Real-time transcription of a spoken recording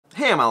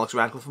Hey, I'm Alex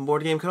Radcliffe from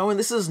Board Game Co, and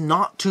this is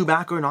not to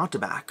back or not to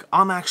back.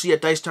 I'm actually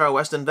at Dice Tower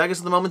West in Vegas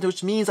at the moment,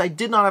 which means I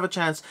did not have a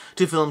chance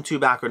to film to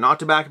back or not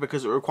to back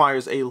because it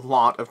requires a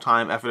lot of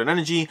time, effort, and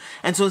energy.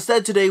 And so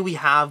instead today we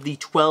have the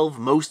 12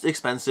 most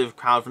expensive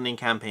crowdfunding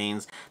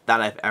campaigns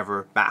that I've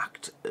ever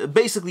backed.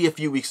 Basically a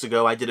few weeks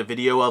ago I did a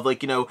video of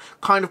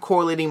kind of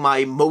correlating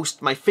my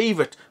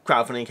favorite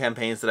crowdfunding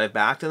campaigns that I've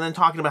backed and then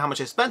talking about how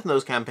much I spent in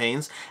those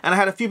campaigns. And I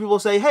had a few people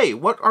say, hey,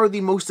 what are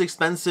the most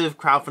expensive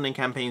crowdfunding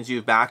campaigns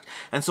you've backed?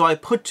 And so I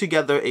put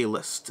together a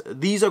list.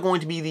 These are going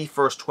to be the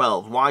first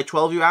 12. Why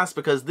 12, you ask?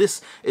 Because this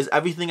is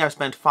everything I've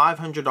spent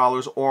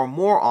 $500 or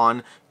more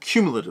on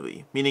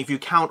cumulatively, meaning if you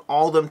count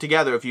all of them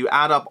together, if you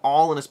add up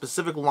all in a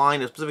specific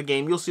line, a specific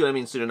game, you'll see what I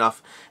mean soon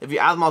enough. If you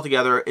add them all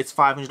together, it's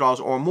 $500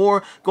 or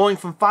more, going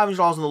from $500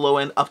 on the low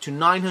end up to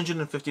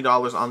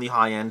 $950 on the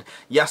high end.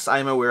 Yes, I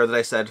am aware that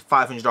I said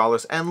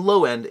 $500 and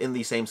low end in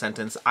the same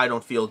sentence. I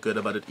don't feel good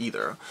about it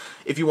either.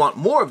 If you want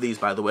more of these,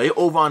 by the way,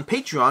 over on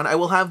Patreon, I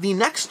will have the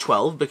next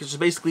 12, because it's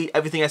basically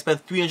everything I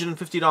spent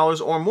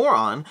 $350 or more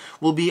on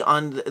will be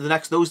on the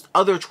next, those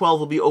other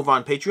 12 will be over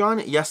on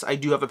Patreon. Yes, I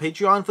do have a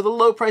Patreon for the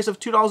low price of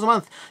 $2 a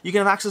month. You can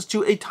have access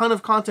to a ton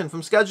of content,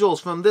 from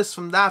schedules, from this,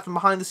 from that, from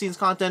behind the scenes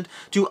content,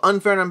 to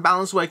unfair and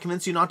unbalanced where I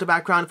convince you not to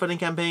back crowdfunding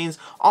campaigns.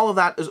 All of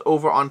that is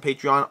over on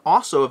Patreon,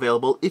 also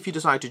available if you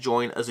decide to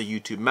join as a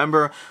YouTube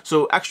member.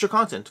 So extra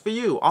content for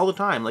you all the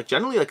time,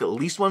 generally at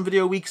least one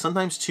video a week,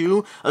 sometimes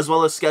two, as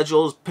well as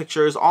schedules,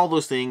 pictures, all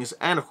those things,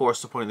 and of course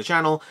supporting the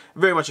channel.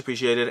 Very much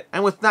appreciated.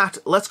 And with that,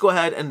 let's go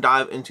ahead and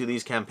dive into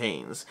these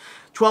campaigns.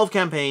 12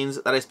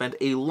 campaigns that I spent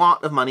a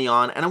lot of money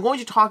on, and I'm going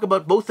to talk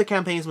about both the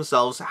campaigns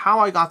themselves, how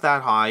I got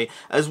that high,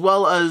 as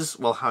well as,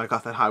 well, how I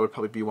got that high would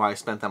probably be why I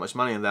spent that much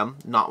money on them,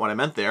 not what I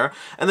meant there,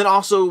 and then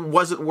also,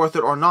 was it worth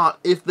it or not,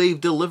 if they've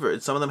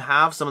delivered. Some of them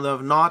have, some of them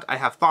have not. I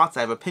have thoughts,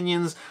 I have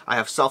opinions, I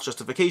have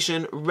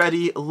self-justification,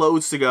 ready,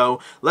 loads to go.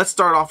 Let's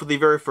start off with the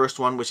very first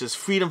one, which is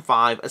Freedom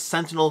 5, a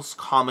Sentinels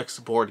Comics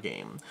board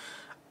game.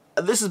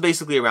 This is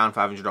basically around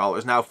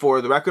 $500. Now, for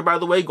the record, by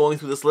the way, going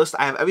through this list,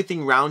 I have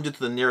everything rounded to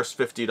the nearest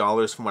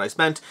 $50 from what I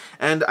spent,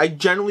 and I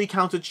generally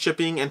counted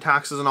shipping and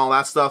taxes and all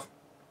that stuff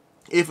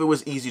if it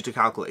was easy to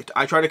calculate.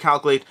 I try to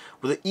calculate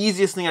with the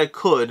easiest thing I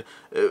could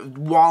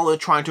while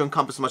trying to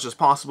encompass as much as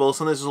possible.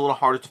 Sometimes it's a little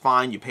harder to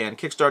find. You pay on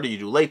Kickstarter, you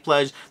do late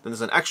pledge, then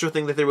there's an extra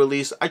thing that they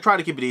release. I try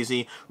to keep it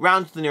easy,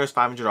 round to the nearest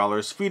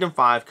 $500. Freedom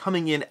 5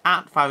 coming in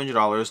at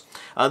 $500.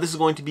 This is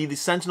going to be the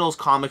Sentinels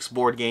Comics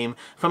board game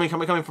coming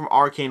from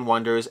Arcane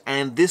Wonders,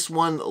 and this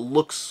one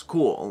looks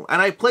cool.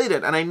 And I played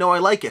it, and I know I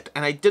like it,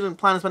 and I didn't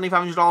plan on spending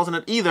 $500 on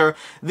it either.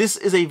 This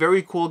is a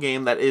very cool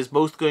game that is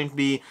both going to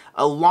be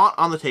a lot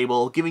on the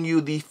table, giving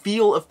you the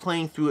feel of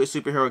playing through a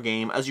superhero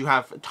game, as you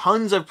have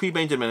tons of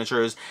pre-painted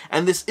miniatures,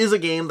 and this is a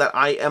game that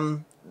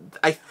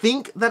I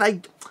think that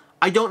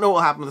I don't know what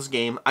will happen with this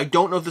game. I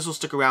don't know if this will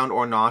stick around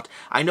or not.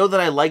 I know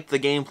that I liked the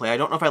gameplay. I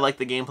don't know if I liked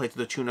the gameplay to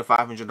the tune of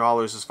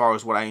 $500 as far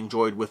as what I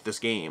enjoyed with this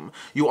game.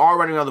 You are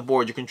running around the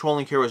board, you're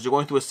controlling heroes, you're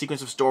going through a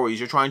sequence of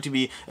stories, you're trying to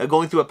be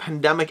going through a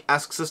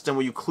pandemic-esque system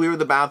where you clear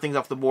the bad things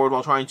off the board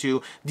while trying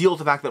to deal with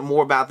the fact that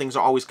more bad things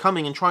are always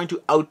coming, and trying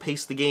to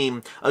outpace the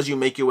game as you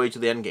make your way to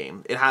the end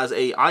game. It has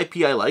a IP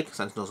I like,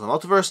 Sentinels of the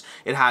Multiverse.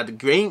 It had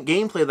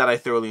gameplay that I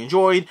thoroughly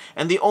enjoyed,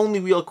 and the only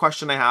real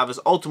question I have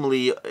is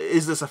ultimately,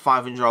 is this a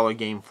 $500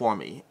 game for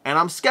me? And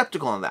I'm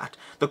skeptical on that.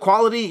 The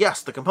quality,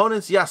 yes. The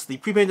components, yes. The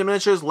pre-painted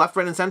miniatures, left,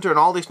 right, and center, and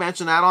all the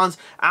expansion add-ons,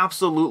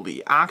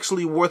 absolutely.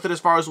 Actually worth it as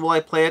far as will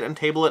I play it and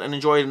table it and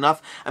enjoy it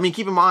enough. I mean,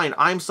 keep in mind,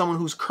 I'm someone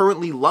who's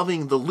currently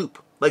loving the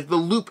Loop. The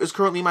Loop is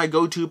currently my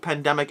go-to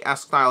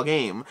pandemic-esque style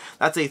game.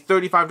 That's a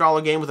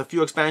 $35 game with a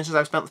few expansions.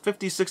 I've spent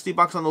 50, 60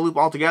 bucks on the Loop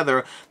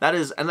altogether.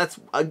 That's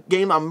a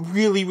game I'm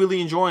really,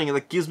 really enjoying, and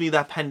that gives me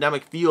that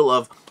pandemic feel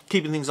of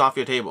keeping things off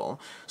your table.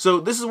 So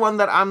this is one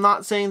that I'm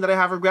not saying that I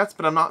have regrets,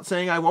 but I'm not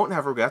saying I won't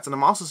have regrets, and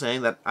I'm also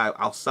saying that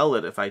I'll sell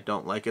it if I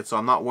don't like it, so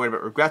I'm not worried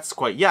about regrets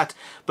quite yet.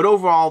 But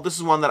overall, this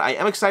is one that I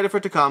am excited for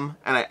it to come,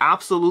 and I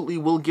absolutely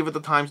will give it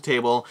the time to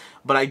table,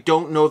 but I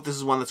don't know if this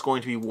is one that's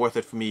going to be worth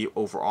it for me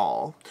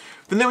overall.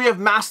 Then we have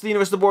Master the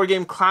Universe, the board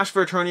game, Clash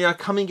for Eternia,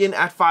 coming in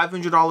at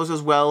 $500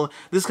 as well.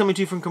 This is coming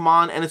to you from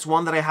CMON, and it's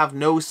one that I have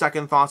no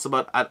second thoughts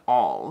about at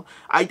all.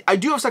 I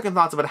do have second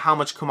thoughts about how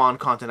much CMON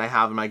content I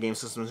have in my game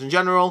systems in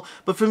general,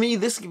 but for me,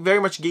 this very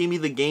much gave me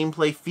the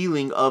gameplay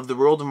feeling of the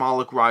World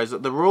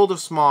of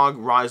Smog,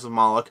 Rise of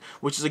Moloch,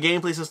 which is a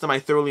gameplay system I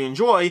thoroughly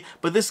enjoy,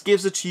 but this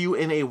gives it to you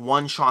in a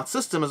one-shot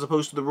system, as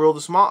opposed to the World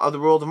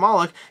of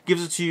Moloch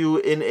gives it to you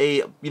in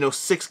a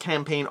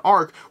 6-campaign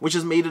arc, which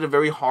has made it a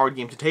very hard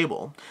game to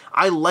table.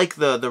 I like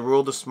the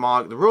World of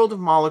Smog, the World of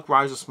Moloch,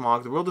 Rise of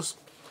Smog,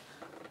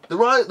 the The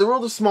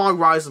World of Smog,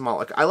 Rise of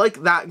Moloch. I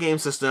like that game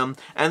system,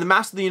 and the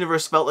Master of the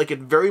Universe felt like it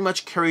very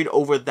much carried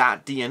over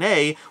that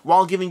DNA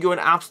while giving you an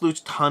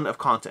absolute ton of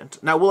content.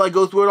 Now, will I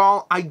go through it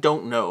all? I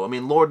don't know. I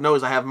mean, Lord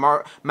knows I have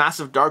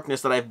Massive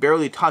Darkness that I've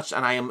barely touched,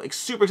 and I am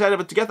super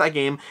excited to get that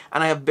game,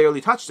 and I have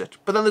barely touched it.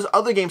 But then there's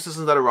other game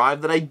systems that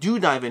arrive that I do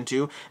dive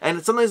into,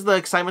 and sometimes the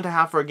excitement I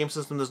have for a game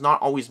system does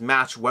not always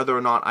match whether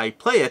or not I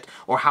play it,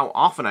 or how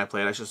often I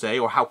play it, I should say,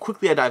 or how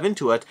quickly I dive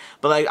into it.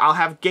 But like, I'll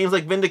have games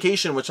like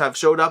Vindication, which have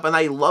showed up, and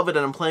I love it,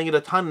 and I'm playing it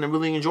a ton, and I'm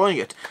really enjoying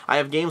it. I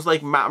have games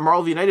like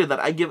Marvel United that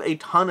I give a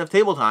ton of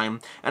table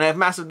time, and I have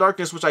Massive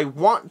Darkness, which I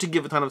want to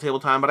give a ton of table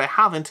time, but I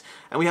haven't.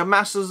 And we have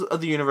Masters of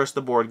the Universe,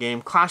 the board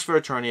game, Clash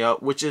for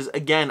Eternia, which is,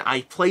 again,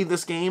 I played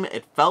this game,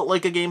 it felt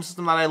like a game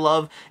system that I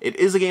love, it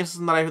is a game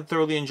system that I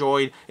thoroughly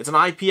enjoyed, it's an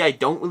IP I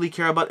don't really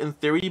care about in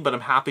theory, but I'm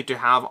happy to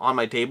have on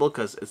my table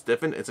because it's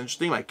different, it's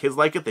interesting, my kids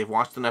like it, they've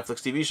watched the Netflix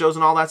TV shows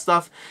and all that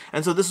stuff,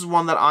 and so this is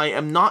one that I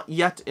am not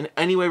yet in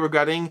any way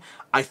regretting.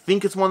 I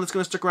think it's one that's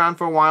going to stick around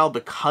for a while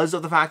because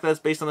of the fact that it's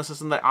based on a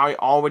system that I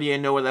already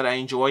know that I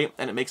enjoy,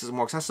 and it makes it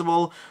more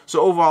accessible. So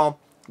overall,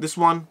 this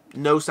one,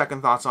 no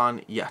second thoughts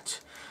on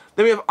yet.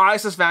 Then we have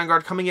ISS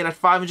Vanguard coming in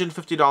at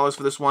 $550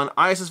 for this one.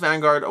 ISS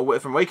Vanguard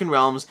from Awakened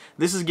Realms.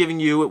 This is giving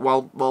you,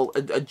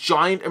 a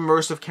giant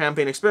immersive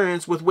campaign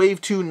experience with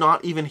Wave 2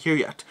 not even here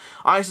yet.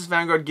 ISS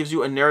Vanguard gives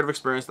you a narrative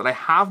experience that I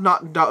have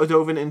not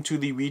dove into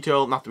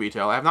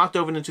I have not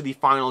dove into the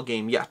final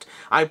game yet.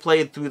 I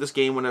played through this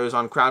game when I was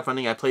on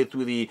crowdfunding. I played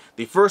through the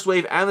first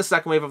wave and the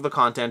second wave of the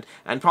content,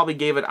 and probably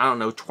gave it, I don't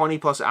know, 20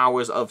 plus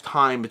hours of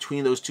time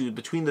between those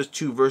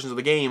two versions of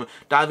the game,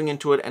 diving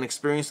into it and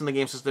experiencing the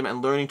game system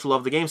and learning to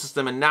love the game system.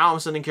 And now I'm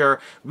sitting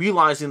here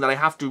realizing that I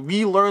have to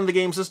relearn the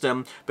game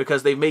system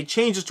because they've made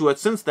changes to it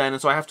since then,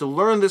 and so I have to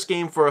learn this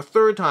game for a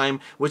third time,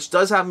 which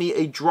does have me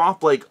a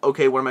drop like,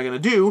 okay, what am I going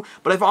to do?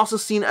 But I've also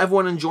seen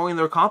everyone enjoying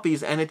their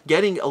copies and it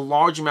getting a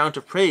large amount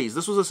of praise.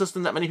 This was a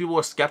system that many people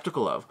were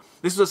skeptical of.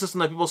 This was a system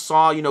that people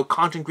saw,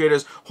 content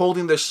creators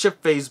holding their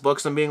ship phase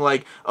books and being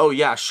like, oh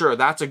yeah, sure,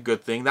 that's a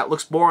good thing. That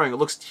looks boring, it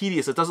looks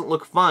tedious, it doesn't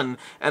look fun.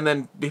 And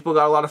then people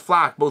got a lot of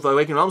flack. Both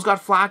Awakened Realms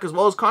got flack as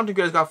well as content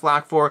creators got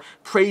flack for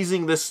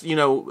praising this,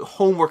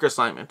 homework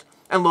assignment.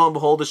 And lo and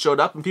behold, it showed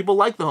up, and people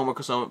like the homework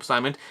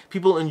assignment.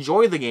 People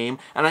enjoy the game,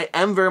 and I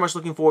am very much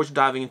looking forward to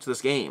diving into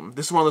this game.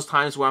 This is one of those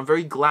times where I'm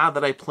very glad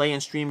that I play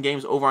and stream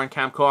games over on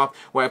Camp Co-op,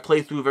 where I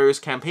play through various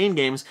campaign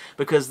games,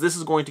 because this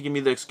is going to give me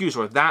the excuse,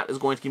 or that is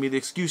going to give me the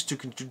excuse to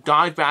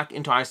dive back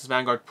into ISS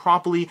Vanguard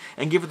properly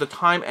and give it the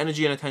time,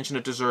 energy, and attention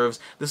it deserves.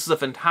 This is a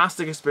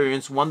fantastic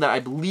experience, one that I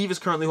believe is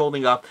currently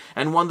holding up,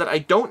 and one that I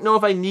don't know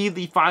if I need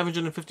the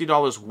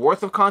 $550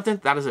 worth of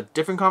content. That is a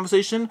different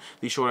conversation.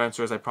 The short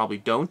answer is I probably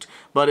don't,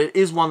 but it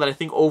is one that I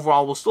think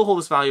overall will still hold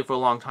its value for a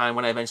long time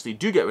when I eventually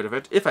do get rid of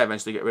it, if I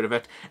eventually get rid of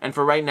it, and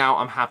for right now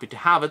I'm happy to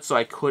have it so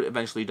I could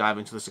eventually dive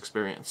into this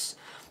experience.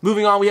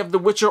 Moving on, we have The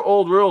Witcher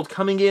Old World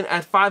coming in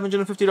at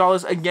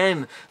 $550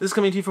 again. This is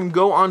coming to you from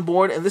Go On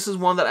Board, and this is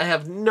one that I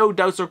have no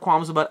doubts or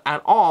qualms about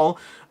at all.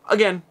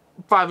 Again,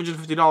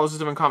 $550 is a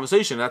different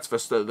conversation. That's for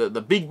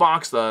the big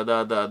box,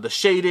 the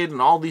shaded,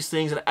 and all these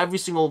things, and every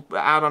single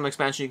add-on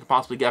expansion you can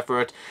possibly get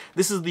for it.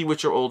 This is The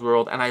Witcher Old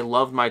World, and I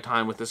loved my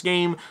time with this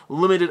game,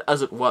 limited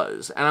as it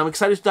was. And I'm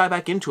excited to dive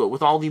back into it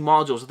with all the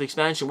modules, with the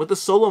expansion, with the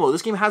solo mode.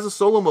 This game has a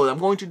solo mode. I'm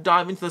going to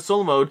dive into the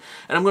solo mode,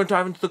 and I'm going to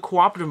dive into the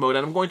cooperative mode,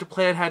 and I'm going to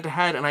play it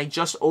head-to-head, and I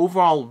just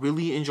overall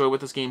really enjoy what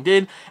this game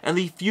did, and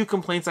the few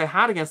complaints I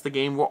had against the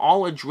game were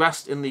all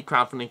addressed in the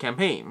crowdfunding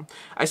campaign.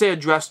 I say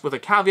addressed with a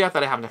caveat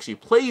that I haven't actually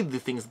played the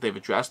things that they've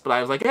addressed, but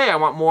I was like, hey, I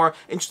want more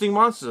interesting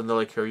monsters, and they're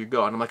like, here you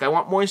go. And I'm like, I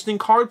want more interesting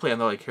card play,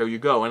 and they're like, here you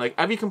go. And like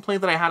every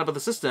complaint that I had about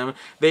the system,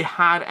 they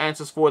had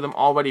answers for them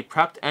already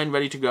prepped and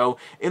ready to go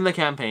in the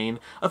campaign.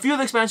 A few of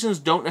the expansions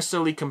don't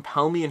necessarily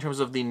compel me in terms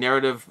of the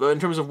narrative, in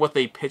terms of what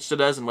they pitched it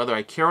as and whether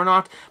I care or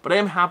not, but I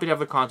am happy to have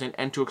the content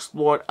and to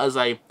explore it as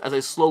I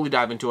slowly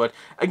dive into it.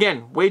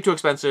 Again, way too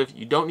expensive.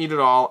 You don't need it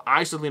all.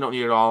 I certainly don't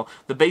need it all.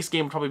 The base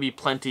game would probably be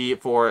plenty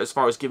for as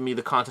far as giving me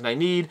the content I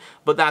need,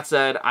 but that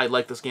said, I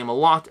like this game a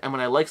lot, and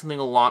when I like something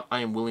a lot, I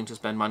am willing to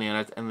spend money on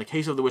it. And in the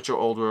case of The Witcher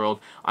Old World,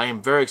 I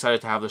am very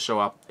excited to have this show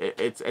up.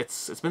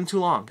 It's been too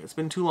long. It's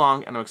been too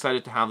long, and I'm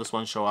excited to have this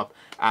one show up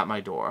at my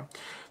door.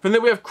 From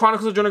there, we have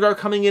Chronicles of Drunagor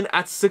coming in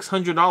at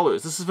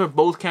 $600. This is for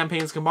both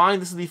campaigns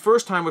combined. This is the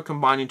first time we're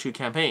combining two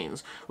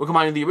campaigns. We're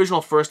combining the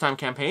original first-time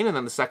campaign and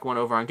then the second one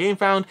over on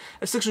GameFound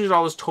at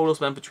 $600 total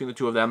spent between the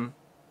two of them.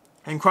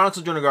 And Chronicles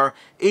of Drunagor,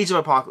 Age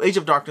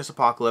of Darkness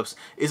Apocalypse,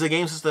 is a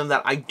game system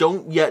that I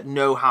don't yet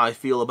know how I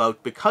feel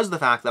about because of the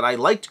fact that I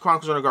liked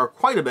Chronicles of Drunagor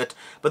quite a bit,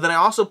 but then I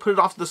also put it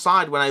off to the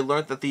side when I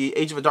learned that the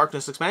Age of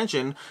Darkness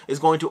expansion is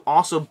going to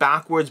also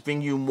backwards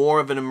bring you more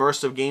of an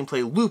immersive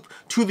gameplay loop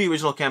to the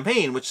original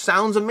campaign, which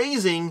sounds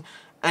amazing,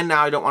 and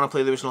now I don't want to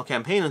play the original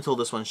campaign until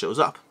this one shows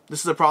up. This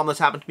is a problem that's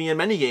happened to me in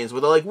many games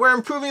where they're like, we're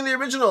improving the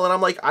original, and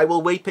I'm like, I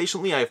will wait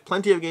patiently, I have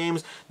plenty of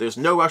games, there's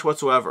no rush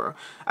whatsoever.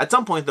 At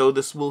some point though,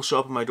 this will show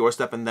up on my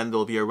doorstep, and then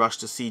there'll be a rush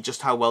to see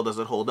just how well does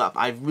it hold up.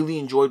 I've really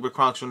enjoyed what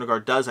Chronicles of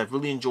Drunagor does. I've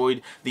really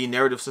enjoyed the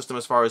narrative system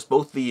as far as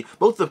both the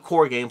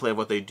core gameplay of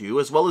what they do,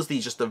 as well as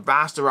just the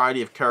vast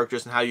variety of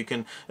characters and how you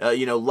can,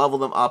 you know, level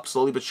them up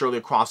slowly but surely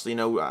across, you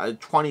know,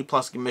 20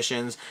 plus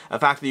missions. The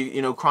fact that,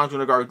 you know,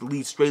 Chronicles of Drunagor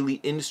leads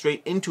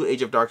straight into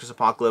Age of Darkness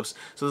Apocalypse.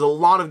 So there's a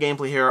lot of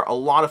gameplay here, a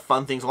lot of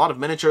fun things, a lot of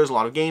miniatures, a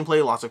lot of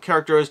gameplay, lots of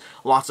characters,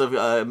 lots of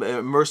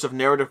immersive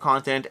narrative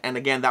content, and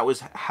again, that was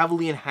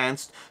heavily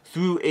enhanced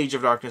through Age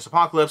of Darkness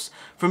Apocalypse.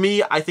 For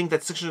me, I think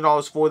that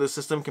 $600 for this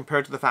system,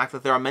 compared to the fact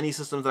that there are many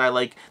systems that I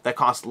like that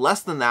cost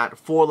less than that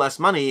for less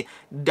money,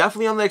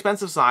 definitely on the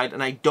expensive side,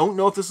 and I don't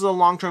know if this is a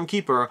long-term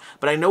keeper,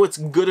 but I know it's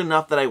good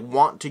enough that I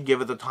want to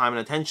give it the time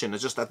and attention.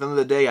 It's just at the end of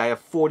the day, I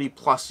have 40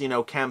 plus, you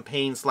know,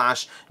 campaign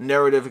slash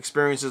narrative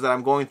experiences that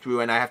I'm going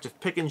through, and I have to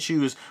pick and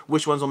choose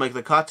which ones will make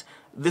the cut.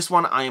 This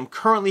one I am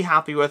currently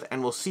happy with,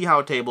 and we'll see how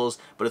it tables,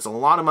 but it's a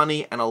lot of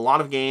money and a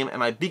lot of game, and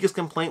my biggest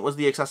complaint was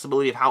the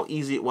accessibility of how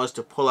easy it was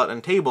to pull out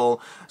and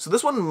table. So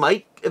this one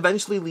might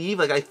eventually leave.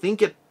 Like, I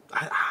think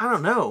I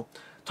don't know.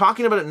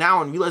 Talking about it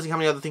now and realizing how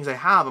many other things I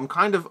have, I'm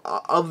kind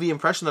of the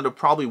impression that it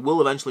probably will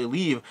eventually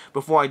leave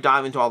before I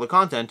dive into all the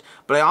content,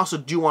 but I also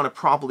do want to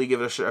properly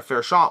give it a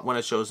fair shot when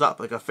it shows up.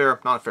 Like not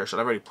a fair shot,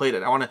 I've already played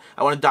it. I want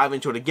to dive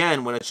into it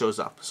again when it shows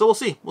up. So we'll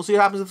see. We'll see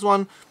what happens with this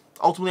one.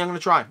 Ultimately, I'm going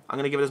to try. I'm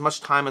going to give it as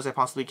much time as I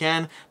possibly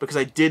can, because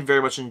I did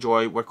very much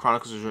enjoy what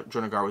Chronicles of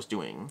Drunagor was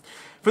doing.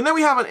 From there,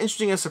 we have an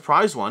interesting and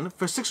surprise one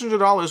for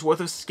 $600 worth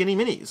of Skinny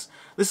Minis.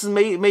 This is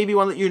maybe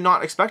one that you're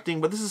not expecting,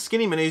 but this is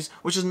Skinny Minis,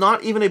 which is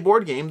not even a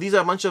board game. These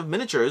are a bunch of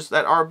miniatures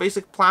that are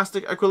basic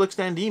plastic acrylic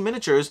standee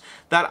miniatures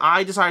that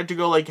I decided to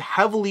go like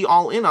heavily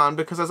all in on,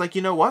 because I was like,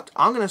 you know what?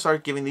 I'm going to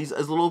start giving these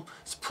as little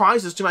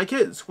surprises to my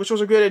kids, which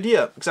was a great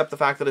idea, except the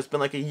fact that it's been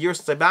like a year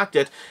since I backed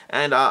it,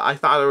 and I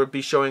thought it would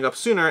be showing up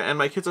sooner, and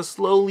my kids are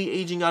slowly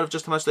aging out of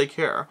just how much they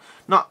care.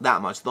 Not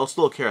that much. They'll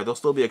still care. They'll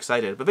still be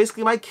excited. But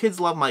basically, my kids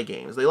love my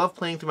games. They love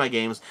playing through my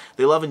games.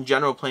 They love in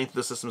general playing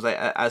through the systems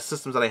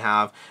that I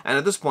have. And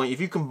at this point,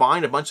 if you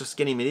combine a bunch of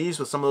Skinny Minis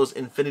with some of those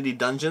Infinity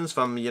Dungeons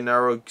from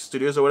Yanaro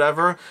Studios or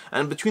whatever,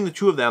 and between the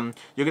two of them,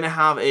 you're going to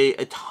have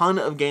a ton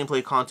of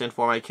gameplay content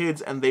for my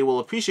kids, and they will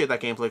appreciate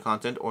that gameplay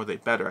content, or they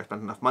better. I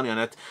spent enough money on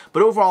it.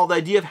 But overall, the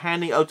idea of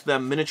handing out to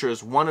them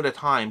miniatures one at a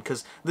time,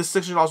 because this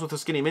 $600 worth of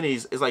Skinny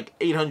Minis is like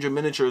 800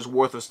 miniatures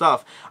worth of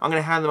stuff. I'm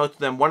going to hand them out to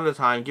them one at a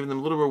time, giving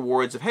them little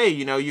rewards of, hey,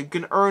 you know, you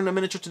can earn a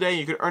miniature today,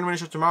 you can earn a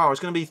miniature tomorrow. It's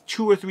going to be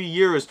 2 or 3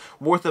 years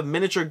worth of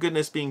miniature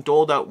goodness being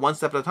doled out one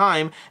step at a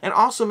time, and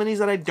also minis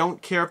that I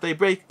don't care if they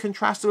break,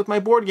 contrasted with my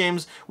board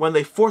games when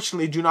they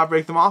fortunately do not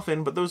break them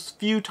often, but those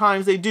few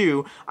times they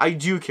do, I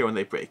do care when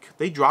they break.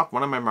 They dropped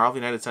one of my Marvel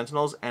United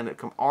Sentinels, and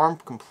the arm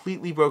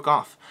completely broke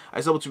off. I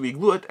was able to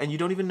re-glue it, and you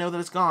don't even know that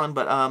it's gone,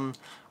 but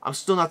I'm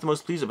still not the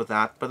most pleased with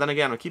that, but then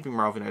again, I'm keeping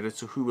Marvel United,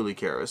 so who really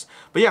cares?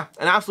 But yeah,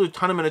 an absolute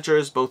ton of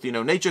miniatures, both, you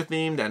know,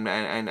 nature-themed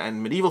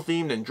and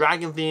medieval-themed and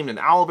dragon-themed and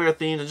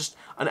owlbear-themed, and just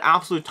an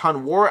absolute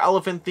ton. War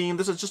elephant-themed.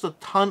 This is just a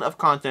ton of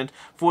content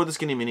for the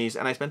Skinny Minis,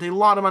 and I spent a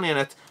lot of money on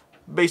it,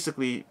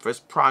 basically for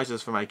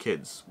prizes for my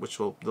kids, which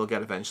they'll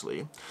get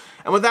eventually.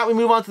 And with that, we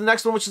move on to the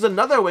next one, which is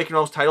another Awakened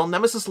Realms title,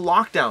 Nemesis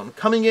Lockdown,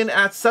 coming in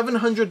at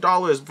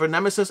 $700 for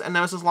Nemesis and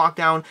Nemesis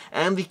Lockdown,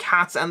 and the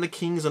cats and the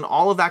kings and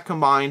all of that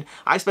combined.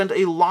 I spent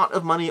a lot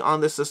of money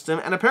on this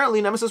system, and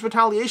apparently Nemesis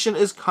Retaliation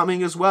is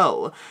coming as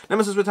well.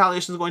 Nemesis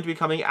Retaliation is going to be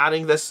coming,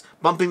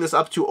 bumping this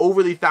up to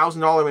over the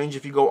 $1,000 range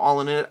if you go all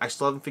in it. I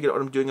still haven't figured out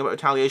what I'm doing about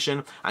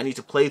Retaliation. I need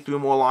to play through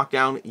more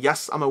Lockdown.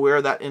 Yes, I'm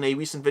aware that in a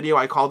recent video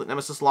I called it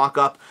Nemesis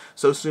Lockup,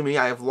 so sue me.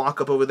 I have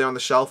Lockup over there on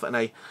the shelf, and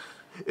it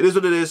is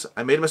what it is.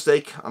 I made a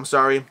mistake. I'm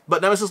sorry.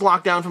 But Nemesis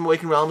Lockdown from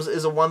Awakened Realms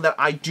is a one that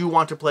I do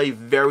want to play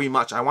very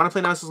much. I want to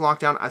play Nemesis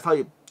Lockdown. I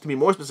thought to be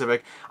more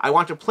specific, I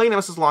want to play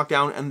Nemesis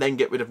Lockdown and then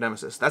get rid of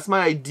Nemesis. That's my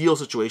ideal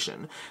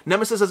situation.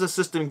 Nemesis as a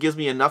system gives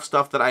me enough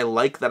stuff that I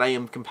like, that I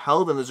am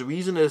compelled, and there's a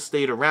reason it has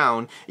stayed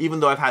around, even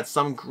though I've had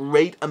some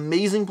great,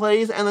 amazing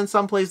plays, and then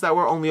some plays that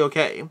were only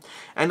okay.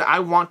 And I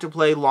want to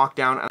play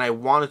Lockdown, and I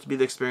want it to be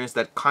the experience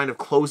that kind of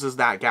closes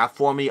that gap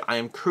for me. I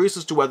am curious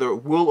as to whether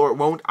it will or it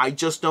won't. I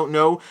just don't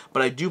know,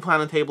 but I do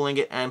plan on tabling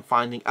it and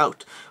finding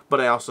out. But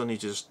I also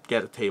need to just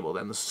get it tabled,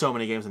 and there's so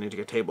many games I need to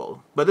get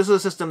tabled. But this is a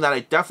system that I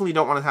definitely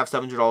don't want to have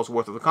 $700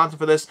 worth of the content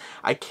for this.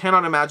 I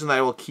cannot imagine that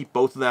I will keep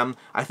both of them.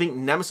 I think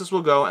Nemesis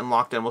will go and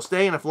Lockdown will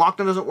stay, and if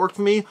Lockdown doesn't work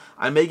for me,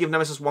 I may give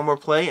Nemesis one more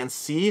play and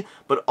see.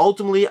 But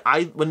ultimately,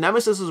 when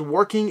Nemesis is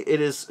working, it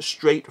is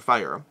straight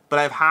fire. But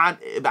I've had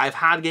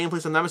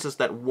gameplays on Nemesis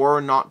that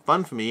were not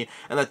fun for me,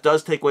 and that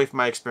does take away from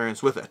my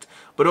experience with it.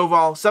 But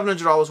overall,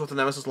 $700 worth of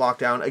Nemesis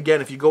Lockdown. Again,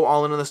 if you go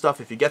all in on this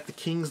stuff, if you get the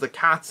kings, the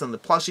cats, and the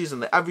plushies,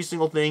 and every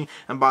single thing,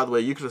 crafting. And by the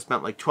way, you could have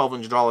spent like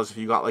 $1,200 if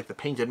you got like the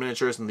painted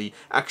miniatures and the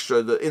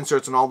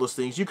inserts and all those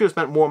things. You could have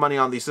spent more money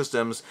on these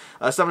systems.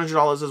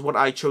 $700 is what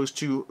I chose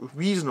to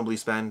reasonably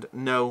spend.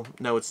 No,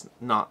 it's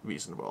not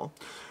reasonable.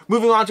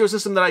 Moving on to a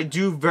system that I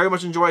do very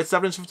much enjoy, at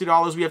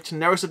 $750, we have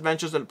Tanares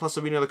Adventures and plus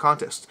Arena of the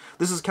Contest.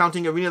 This is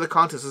counting Arena of the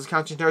Contest, this is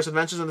counting Tanares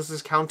Adventures, and this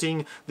is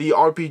counting the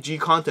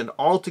RPG content.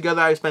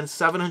 Altogether, I spent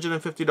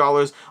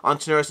 $750 on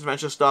Tanares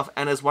Adventures stuff,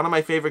 and as one of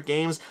my favorite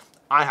games,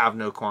 I have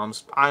no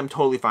qualms. I'm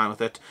totally fine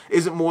with it.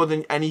 Is it more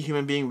than any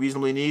human being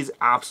reasonably needs?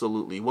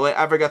 Absolutely. Will I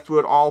ever get through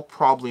it all?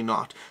 Probably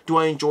not. Do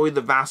I enjoy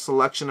the vast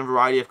selection and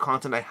variety of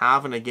content I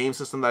have in a game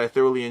system that I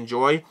thoroughly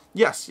enjoy?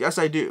 Yes,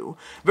 I do.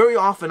 Very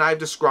often I've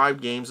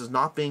described games as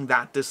not being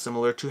that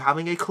dissimilar to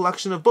having a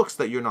collection of books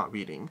that you're not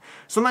reading.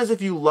 Sometimes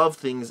if you love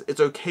things,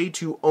 it's okay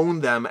to own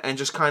them and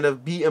just kind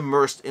of be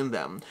immersed in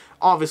them.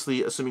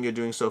 Obviously, assuming you're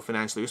doing so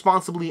financially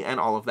responsibly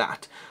and all of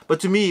that. But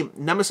to me,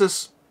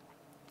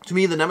 to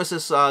me, Tanares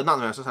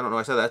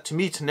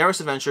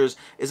Adventures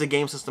is a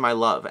game system I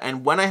love.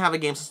 And when I have a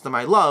game system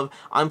I love,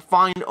 I'm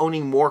fine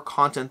owning more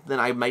content than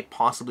I might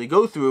possibly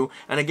go through.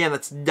 And again,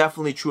 that's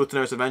definitely true with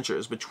Tanares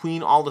Adventures.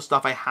 Between all the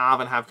stuff I have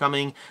and have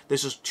coming,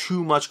 there's just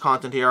too much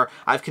content here.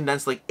 I've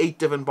condensed like 8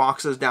 different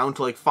boxes down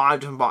to like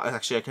 5 different boxes.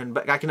 Actually,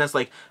 I condensed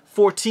like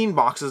 14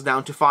 boxes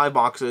down to 5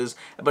 boxes,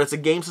 but it's a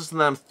game system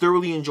that I'm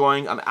thoroughly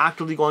enjoying. I'm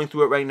actively going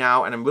through it right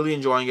now, and I'm really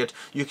enjoying it.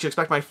 You can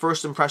expect my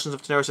first impressions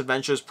of Tanares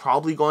Adventures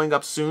probably going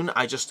up soon.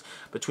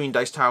 Between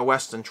Dice Tower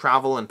West and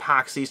travel and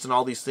PAX East and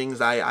all these things,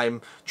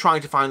 I'm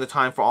trying to find the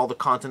time for all the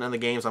content and the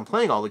games. I'm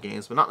playing all the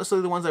games, but not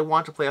necessarily the ones I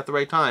want to play at the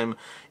right time.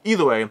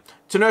 Either way,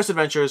 Tanares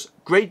Adventures,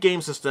 great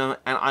game system,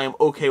 and I am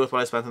okay with what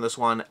I spent on this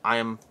one.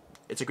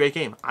 It's a great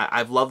game.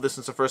 I've loved this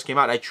since it first came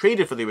out. I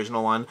traded for the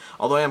original one,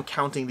 although I am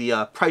counting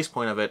the price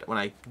point of it when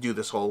I do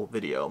this whole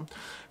video.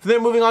 From there,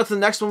 moving on to the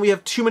next one, we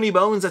have Too Many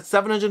Bones at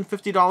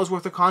 $750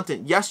 worth of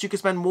content. Yes, you can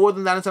spend more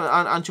than that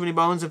on Too Many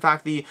Bones. In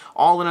fact, the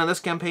all-in on this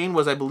campaign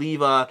was, I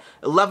believe,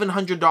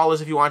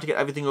 $1,100 if you wanted to get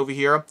everything over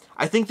here.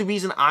 I think the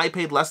reason I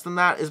paid less than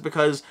that is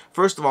because,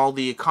 first of all,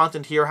 the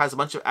content here has a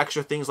bunch of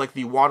extra things like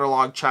the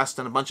waterlogged chest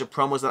and a bunch of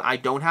promos that I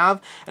don't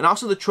have. And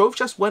also, the Trove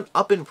chest went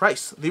up in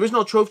price. The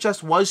original Trove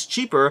chest was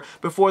cheaper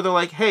before they're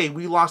like, hey,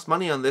 we lost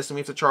money on this and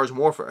we have to charge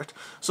more for it.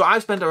 So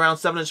I've spent around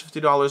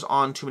 $750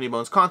 on Too Many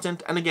Bones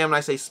content. And again, when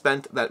I say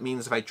spent, that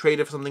means if I trade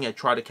it for something, I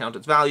try to count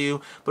its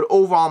value. But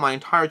overall, my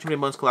entire Too Many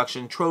Bones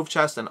collection, Trove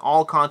chest and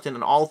all content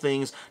and all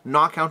things,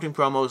 not counting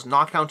promos,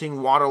 not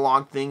counting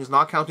waterlogged things,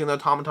 not counting the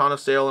Automaton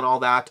of Sale and all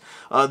that,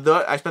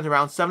 I spent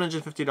around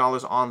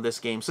 $750 on this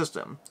game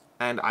system.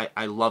 And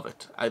I love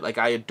it.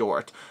 I adore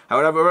it.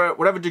 However,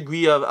 whatever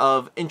degree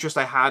of interest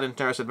I had in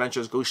Tanares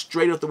Adventures goes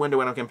straight out the window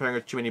when I'm comparing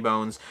it to Too Many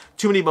Bones.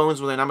 Too Many Bones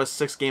was the number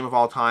 6 game of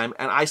all time,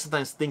 and I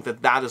sometimes think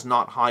that that is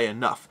not high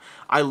enough.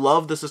 I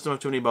love the system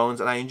of Too Many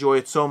Bones, and I enjoy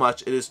it so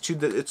much. It's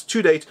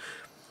to date,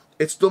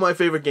 it's still my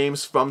favorite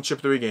games from Chip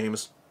 3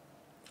 Games.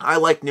 I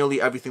like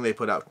nearly everything they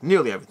put out.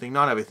 Nearly everything,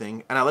 not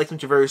everything. And I like them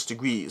to various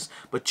degrees.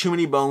 But Too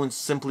Many Bones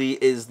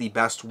simply is the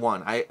best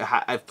one.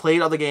 I've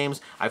played other games.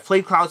 I've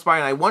played Cloudspire,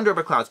 and I wonder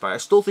about Cloudspire. I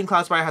still think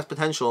Cloudspire has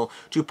potential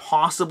to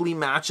possibly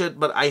match it,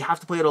 but I have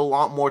to play it a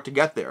lot more to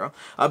get there.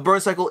 Burn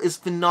Cycle is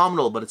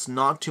phenomenal, but it's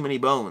not Too Many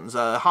Bones.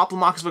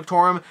 Hoplomachus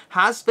Victorum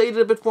has faded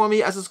a bit for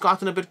me as it's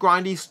gotten a bit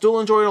grindy. Still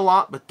enjoy it a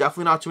lot, but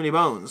definitely not Too Many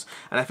Bones.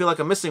 And I feel like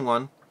I'm missing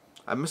one.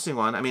 I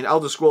mean,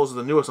 Elder Scrolls is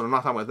the newest one. I'm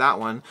not talking about that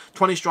one.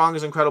 20 Strong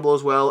is incredible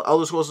as well.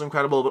 Elder Scrolls is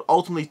incredible, but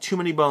ultimately Too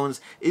Many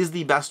Bones is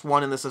the best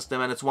one in the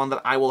system, and it's one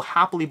that I will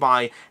happily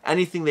buy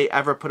anything they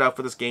ever put out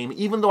for this game,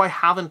 even though I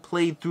haven't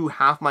played through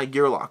half my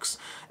gear locks.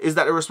 Is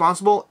that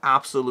irresponsible?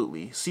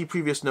 Absolutely. See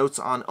previous notes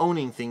on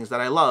owning things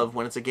that I love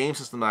when it's a game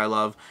system that I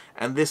love,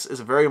 and this is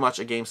very much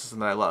a game system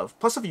that I love.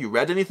 Plus, have you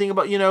read anything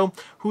about,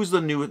 who's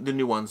the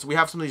new ones? We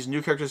have some of these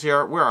new characters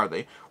here. Where are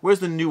they? Where's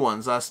the new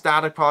ones?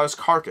 Static Prowler's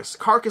Carcass.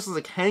 Carcass is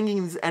like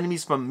hanging these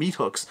enemies from meat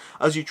hooks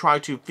as you try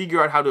to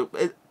figure out how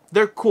to...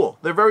 they're cool.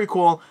 They're very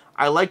cool.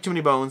 I like Too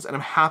Many Bones, and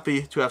I'm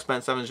happy to have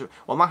spent $750...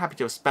 Well, I'm not happy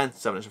to have spent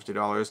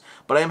 $750,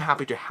 but I am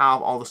happy to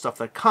have all the stuff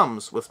that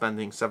comes with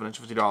spending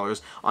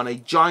 $750 on a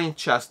giant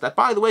chest that,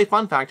 by the way,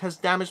 fun fact, has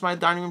damaged my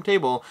dining room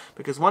table,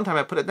 because one time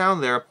I put it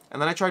down there,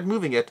 and then I tried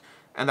moving it,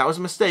 and that was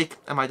a mistake,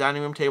 and my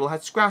dining room table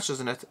had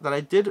scratches in it that I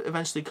did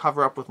eventually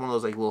cover up with one of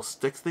those like little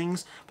stick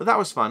things, but that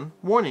was fun.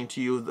 Warning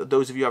to you,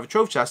 those of you who have a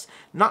Trove chest,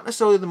 not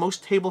necessarily the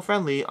most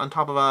table-friendly on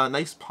top of a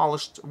nice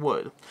polished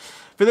wood.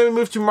 From there we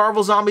move to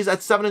Marvel Zombies at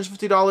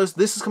 $750.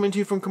 This is coming to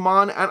you from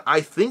CMON, and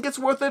I think it's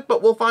worth it,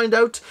 but we'll find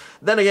out.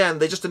 Then again,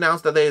 they just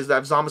announced that they have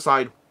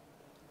Zombicide...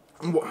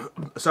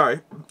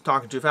 Sorry,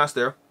 talking too fast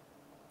there.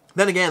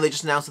 Then again, they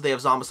just announced that they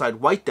have Zombicide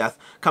White Death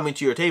coming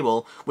to your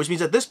table, which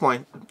means at this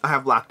point, I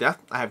have Black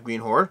Death, I have Green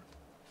Horde,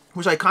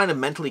 which I kind of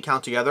mentally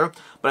count together,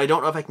 but I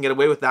don't know if I can get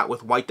away with that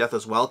with White Death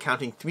as well.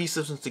 Counting 3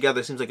 systems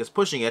together seems like it's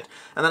pushing it.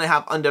 And then I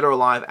have Undead or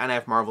Alive, and I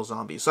have Marvel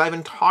Zombies. So I have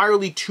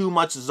entirely too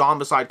much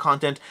Zombicide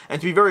content,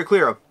 and to be very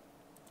clear,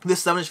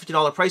 this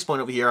 $750 price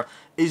point over here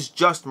is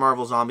just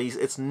Marvel Zombies.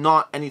 It's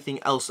not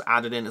anything else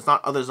added in. It's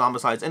not other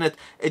zombicides in it.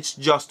 It's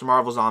just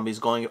Marvel Zombies,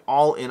 going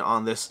all in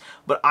on this.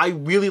 But I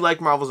really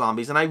like Marvel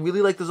Zombies, and I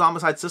really like the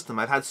zombicide system.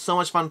 I've had so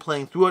much fun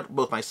playing through it,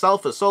 both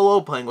myself as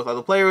solo, playing with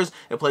other players.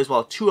 It plays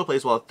well at 2, it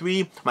plays well at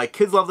 3. My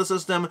kids love the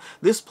system.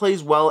 This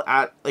plays well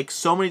at like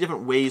so many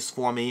different ways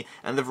for me,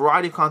 and the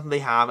variety of content they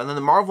have, and then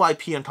the Marvel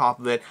IP on top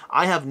of it.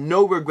 I have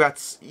no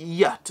regrets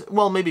yet.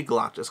 Well, maybe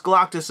Galactus.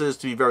 Galactus is,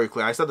 to be very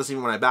clear, I said this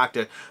even when I backed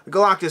it,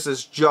 Galactus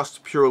is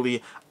just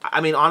purely,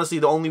 I mean, honestly,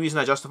 the only reason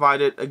I justified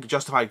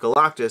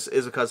Galactus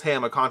is because, hey,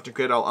 I'm a content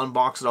creator, I'll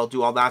unbox it, I'll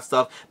do all that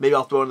stuff, maybe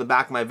I'll throw it in the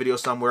back of my video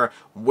somewhere.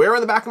 Where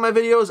in the back of my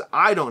videos?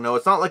 I don't know.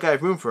 It's not like I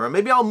have room for it.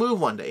 Maybe I'll move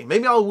one day.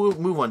 Maybe I'll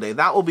move one day.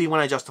 That will be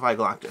when I justify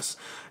Galactus.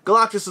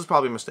 Galactus is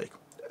probably a mistake.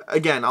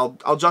 Again,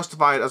 I'll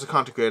justify it as a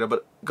content creator,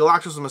 but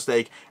Galactus was a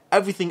mistake.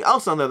 Everything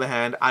else, on the other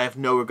hand, I have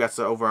no regrets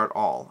over at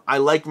all. I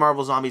like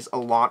Marvel Zombies a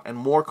lot, and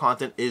more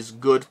content is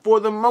good for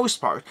the most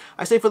part.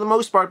 I say for the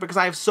most part because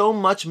I have so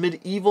much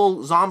medieval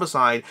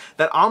zombicide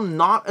that I'm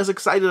not as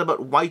excited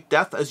about White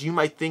Death as you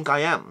might think I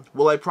am.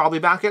 Will I probably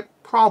back it?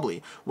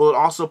 Probably. Will it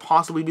also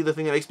possibly be the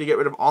thing that makes me get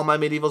rid of all my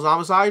medieval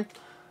zombicide?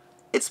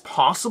 It's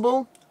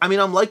possible. I mean,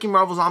 I'm liking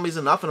Marvel Zombies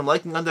enough, and I'm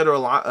liking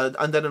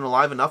Undead and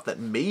Alive enough that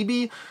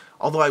maybe,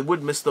 although I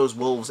would miss those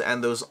wolves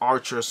and those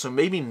archers, so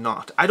maybe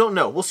not. I don't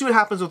know. We'll see what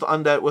happens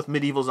with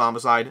medieval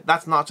zombicide.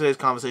 That's not today's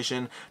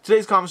conversation.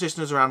 Today's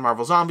conversation is around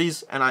Marvel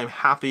Zombies, and I'm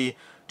happy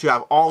to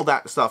have all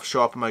that stuff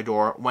show up in my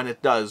door when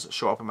it does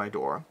show up in my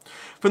door.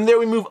 From there,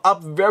 we move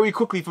up very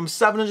quickly from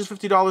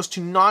 $750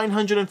 to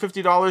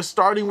 $950,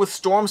 starting with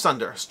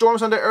Stormsunder.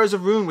 Stormsunder Heirs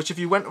of Ruin, which if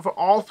you went for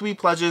all 3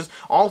 pledges,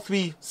 all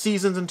 3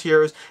 seasons and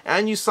tiers,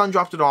 and you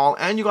sun-dropped it all,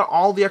 and you got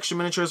all the extra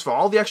miniatures for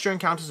all the extra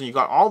encounters, and you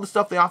got all the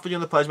stuff they offered you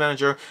in the Pledge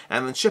Manager,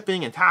 and then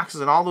shipping and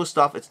taxes and all those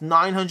stuff, it's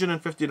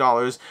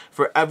 $950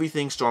 for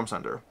everything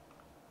Stormsunder.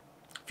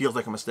 Feels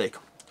like a mistake.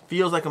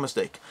 Feels like a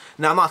mistake.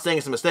 Now, I'm not saying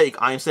it's a mistake.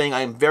 I am saying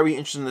I am very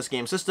interested in this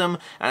game system,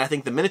 and I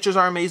think the miniatures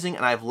are amazing,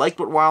 and I've liked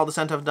what Wild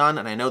Descent have done,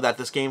 and I know that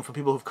this game, for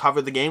people who've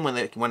covered the game when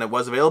it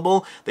was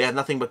available, they had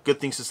nothing but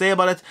good things to say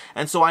about it,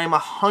 and so I am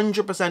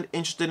 100%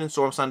 interested in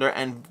Stormsunder,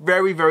 and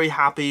very, very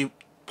happy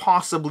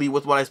possibly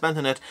with what I spent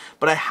in it,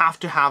 but I have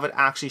to have it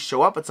actually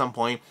show up at some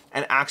point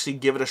and actually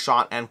give it a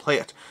shot and play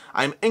it.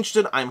 I'm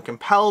interested, I'm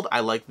compelled, I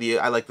like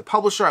the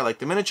publisher, I like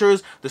the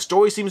miniatures, the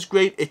story seems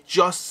great, it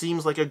just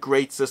seems like a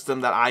great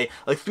system that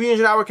like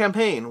 300-hour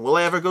campaign. Will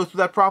I ever go through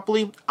that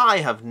properly? I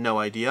have no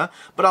idea,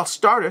 but I'll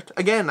start it.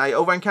 Again,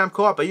 over on Camp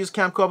Co-op, I use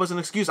Camp Co-op as an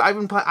excuse. I've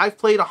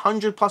played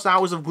 100+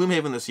 hours of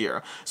Gloomhaven this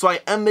year, so I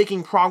am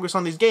making progress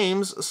on these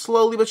games,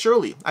 slowly but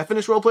surely. I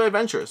finished Roleplay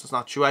Adventures. It's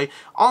not true, I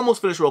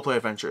almost finished Roleplay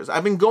Adventures.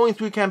 I've been going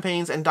through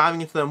campaigns and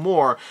diving into them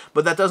more,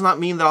 but that does not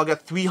mean that I'll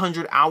get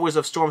 300 hours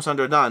of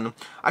Stormsunder done.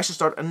 I should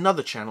start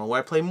another channel where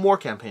I play more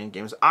campaign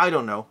games. I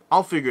don't know.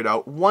 I'll figure it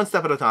out one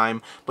step at a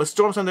time, but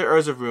Stormsunder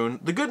Heirs of Ruin,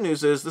 the good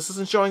news is this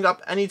isn't showing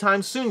up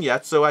anytime soon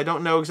yet, so I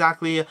don't know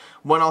exactly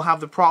when I'll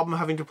have the problem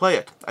having to play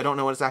it. I don't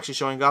know when it's actually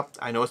showing up.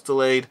 I know it's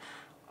delayed.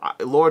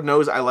 Lord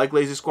knows I like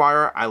Lazy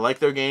Squire. I like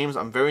their games.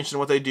 I'm very interested in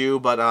what they do,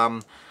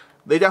 but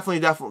they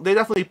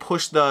definitely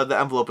push the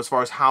envelope as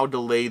far as how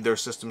delayed their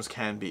systems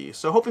can be.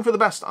 So hoping for the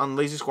best on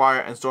Lazy Squire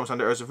and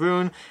Stormsunder Heirs of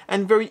Ruin,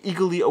 and very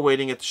eagerly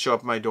awaiting it to show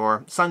up at my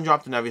door, sun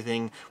dropped and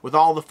everything, with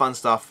all the fun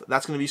stuff.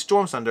 That's going to be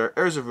Stormsunder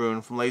Heirs of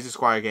Ruin from Lazy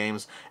Squire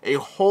Games. A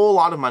whole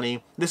lot of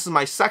money. This is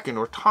my second,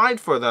 or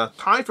tied for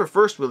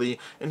first really,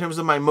 in terms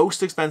of my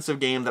most expensive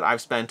game that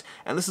I've spent,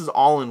 and this is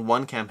all in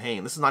one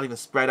campaign. This is not even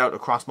spread out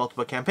across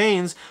multiple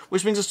campaigns,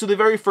 which brings us to the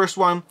very first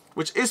one,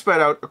 which is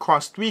spread out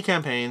across 3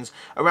 campaigns,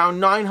 around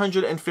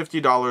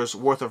 $950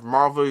 worth of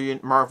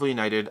Marvel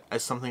United,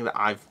 as something that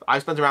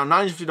I've spent around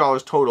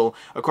 $950 total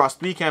across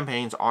 3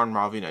 campaigns on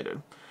Marvel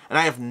United. And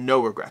I have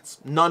no regrets.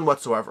 None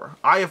whatsoever.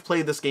 I have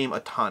played this game a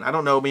ton. I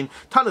don't know, I mean,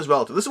 ton is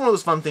relative. This is one of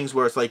those fun things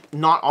where it's like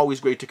not always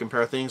great to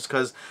compare things,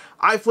 because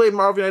I've played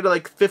Marvel United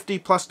like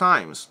 50+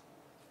 times,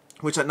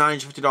 which at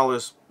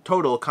 $950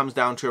 total comes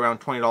down to around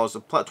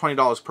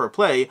 $20 per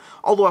play,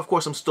 although of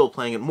course I'm still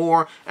playing it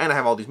more, and I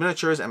have all these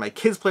miniatures, and my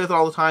kids play with it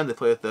all the time. They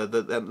play with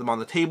them on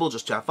the table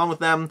just to have fun with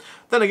them.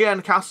 Then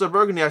again, Castles of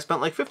Burgundy I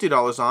spent like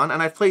 $50 on,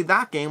 and I've played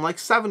that game like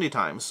 70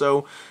 times,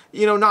 so,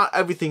 you know, not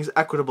everything's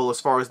equitable as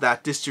far as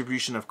that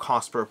distribution of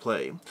cost per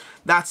play.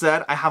 That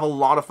said, I have a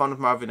lot of fun with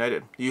Marvel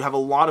United. You have a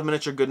lot of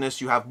miniature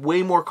goodness, you have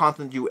way more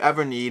content you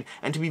ever need,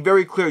 and to be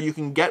very clear, you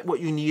can get what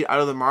you need out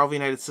of the Marvel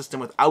United system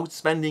without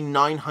spending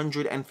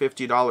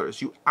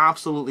 $950. You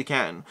absolutely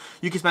can.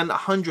 You can spend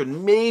 $100,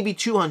 maybe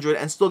 $200,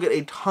 and still get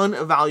a ton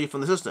of value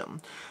from the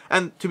system.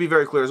 And to be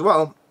very clear as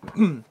well,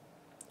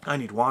 I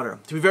need water.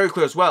 To be very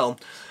clear as well,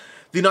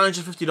 the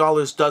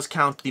 $950 does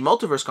count the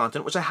Multiverse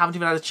content, which I haven't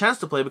even had a chance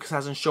to play because it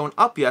hasn't shown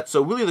up yet,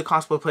 so really the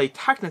cost per play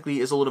technically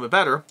is a little bit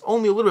better,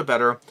 only a little bit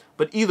better,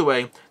 but either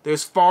way,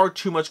 there's far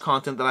too much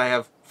content that I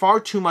have far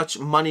too much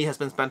money has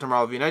been spent on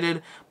Marvel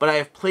United, but I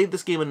have played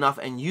this game enough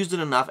and used it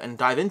enough and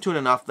dive into it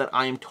enough that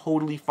I am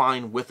totally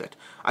fine with it.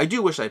 I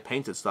do wish I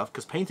painted stuff,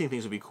 because painting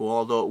things would be cool,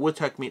 although it would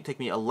take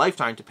me a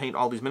lifetime to paint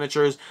all these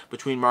miniatures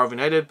between Marvel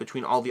United,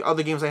 between all the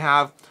other games I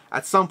have.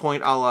 At some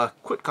point, I'll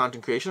quit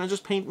content creation and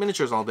just paint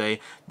miniatures all day.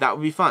 That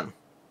would be fun.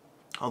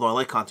 Although I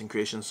like content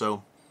creation,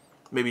 so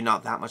maybe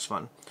not that much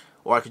fun.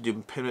 Or I could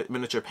do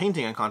miniature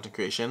painting and content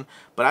creation,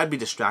 but I'd be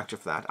distracted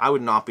for that. I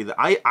would not be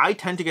I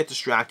tend to get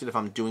distracted if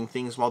I'm doing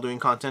things while doing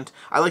content.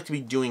 I like to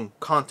be doing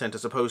content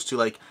as opposed to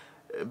like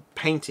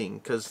painting,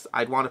 because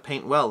I'd want to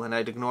paint well and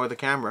I'd ignore the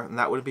camera, and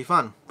that would be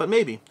fun. But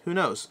maybe, who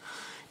knows?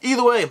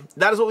 Either way,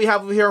 that is what we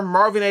have over here.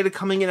 Marvel United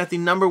coming in at the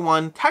number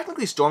 1.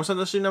 Technically,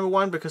 Stormsunder should be number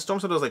 1 because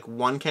Stormsunder is like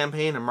 1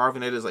 campaign and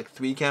Marvel United is like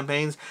 3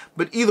 campaigns.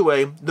 But either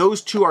way,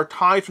 those two are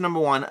tied for number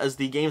 1 as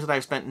the games that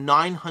I've spent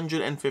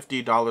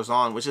 $950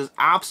 on, which is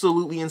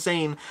absolutely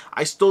insane.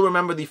 I still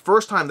remember the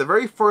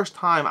very first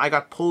time I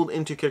got pulled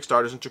into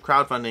Kickstarters, into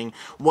crowdfunding,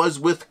 was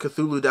with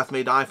Cthulhu Death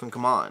May Die from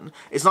Come On.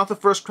 It's not the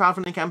first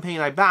crowdfunding campaign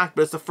I backed,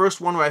 but it's the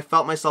first one where I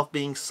felt myself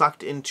being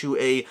sucked into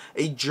a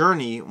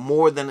journey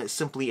more than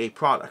simply a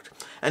product.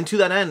 And to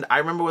that end, I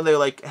remember when they were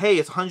like, hey,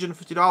 it's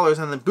 $150,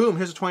 and then boom,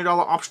 here's a $20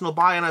 optional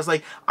buy, and I was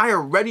like, I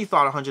already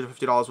thought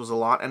 $150 was a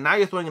lot, and now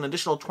you're throwing an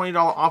additional $20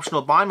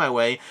 optional buy my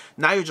way,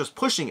 now you're just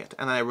pushing it.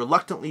 And then I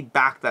reluctantly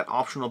backed that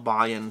optional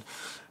buy and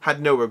had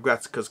no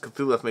regrets, because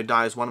Cthulhu Death May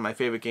Die is one of my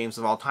favorite games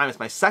of all time. It's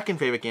my second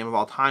favorite game of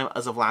all time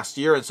as of last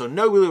year, and so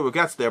no really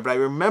regrets there, but I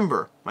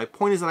remember, my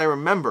point is that I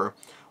remember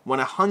when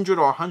 $100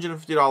 or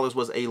 $150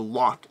 was a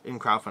lot in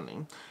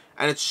crowdfunding,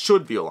 and it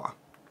should be a lot.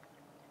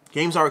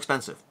 Games are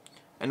expensive.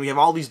 And we have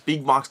all these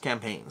big box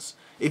campaigns.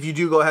 If you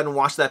do go ahead and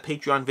watch that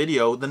Patreon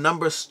video, the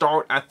numbers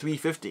start at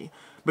 $350.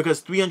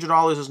 Because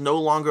 $300 is no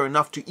longer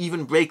enough to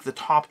even break the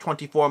top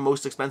 24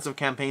 most expensive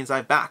campaigns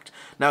I've backed.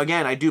 Now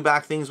again, I do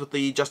back things with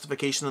the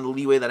justification and the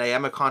leeway that I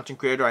am a content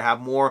creator. I have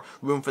more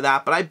room for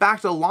that. But I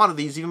backed a lot of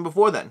these even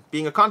before then.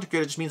 Being a content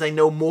creator just means I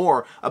know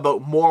more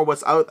about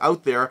what's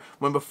out there,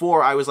 when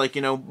before I was like,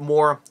 you know,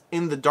 more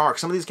in the dark.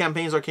 Some of these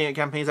campaigns are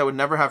campaigns I would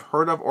never have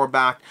heard of or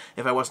backed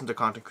if I wasn't a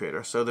content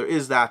creator. So there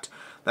is that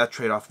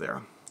trade-off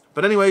there.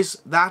 But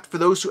anyways, for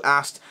those who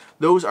asked,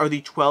 those are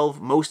the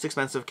 12 most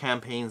expensive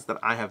campaigns that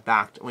I have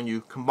backed. When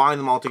you combine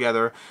them all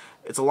together,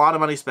 it's a lot of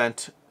money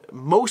spent.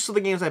 Most of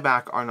the games I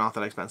back are not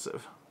that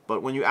expensive.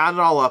 But when you add it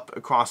all up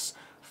across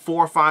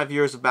 4 or 5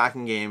 years of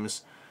backing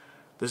games,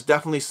 there's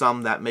definitely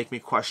some that make me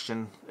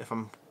question if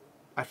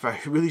I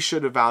really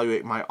should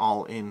evaluate my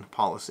all-in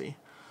policy.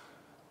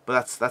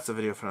 But that's a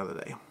video for another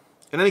day.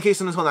 In any case,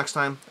 until next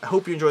time, I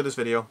hope you enjoyed this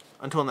video.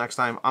 Until next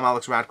time, I'm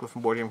Alex Radcliffe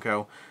from Board Game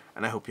Co.,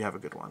 and I hope you have a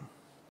good one.